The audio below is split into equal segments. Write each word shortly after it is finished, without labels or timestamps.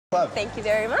Thank you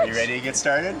very much. Are you ready to get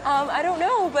started? I don't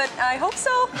know, but I hope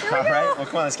so. Here we All go. right, well,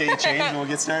 come on, let's get you changed and we'll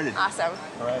get started. Awesome.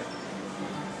 All right.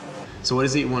 So what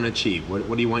is it you want to achieve? What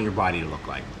do you want your body to look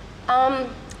like? I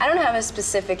don't have a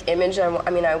specific image. I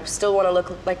mean, I still want to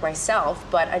look like myself,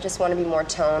 but I just want to be more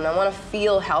toned. I want to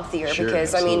feel healthier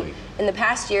because, absolutely. I mean, in the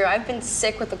past year, I've been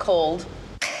sick with a cold.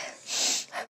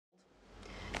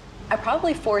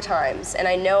 Probably 4 times, and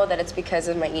I know that it's because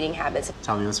of my eating habits.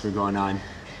 Tell me what's been going on.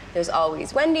 There's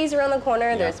always Wendy's around the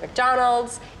corner, there's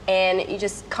McDonald's, and you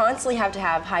just constantly have to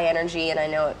have high energy, and I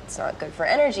know it's not good for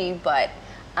energy, but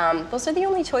those are the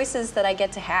only choices that I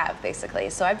get to have, basically.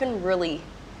 So I've been really,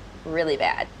 really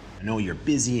bad. I know you're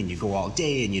busy and you go all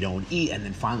day and you don't eat, and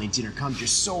then finally dinner comes, you're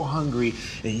so hungry,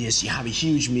 and you have a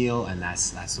huge meal, and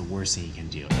that's the worst thing you can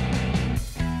do.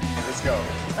 Let's go.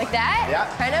 Like that?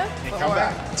 Yeah. Kind of? Okay, come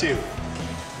back. 2,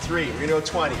 3, we're gonna go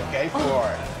 20, okay? 4.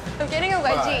 I'm getting a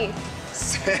wedgie.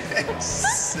 6,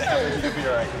 7, you'll be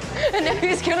all right. And now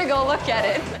he's gonna go look at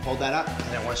it. Hold that up,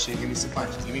 and I want you to give me some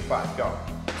punches. Give me 5, go.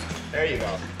 There you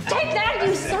go. Take that,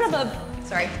 you son of a...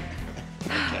 Sorry.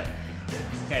 Okay.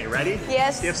 Okay, ready?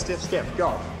 Yes. Stiff, stiff, stiff,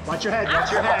 go. Watch your head,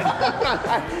 watch your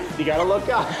head. You gotta look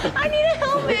up. I need a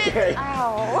helmet. Okay.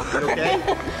 Ow. You okay?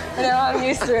 No, I'm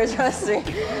used to it, trust me.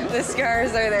 The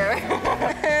scars are there.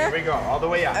 Here we go, all the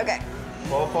way up. Okay.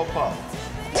 Pull, pull, pull.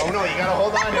 Oh no, you gotta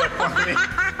hold on to it for me.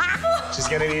 She's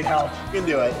gonna need help. You can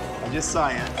do it. I just saw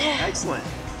you. Excellent.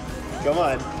 Come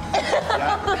on.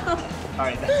 Yeah. All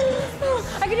right.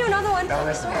 I can do another one. No,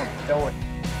 that's fine. Don't worry.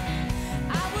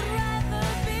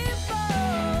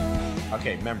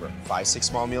 Okay, remember, 5-6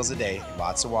 small meals a day,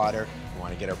 lots of water. We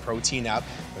want to get our protein up.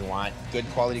 We want good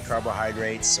quality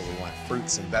carbohydrates, so we want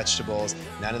fruits and vegetables.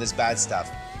 None of this bad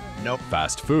stuff. No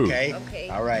Fast food. Okay? Okay.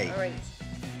 All right. All right.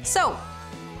 So,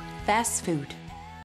 fast food.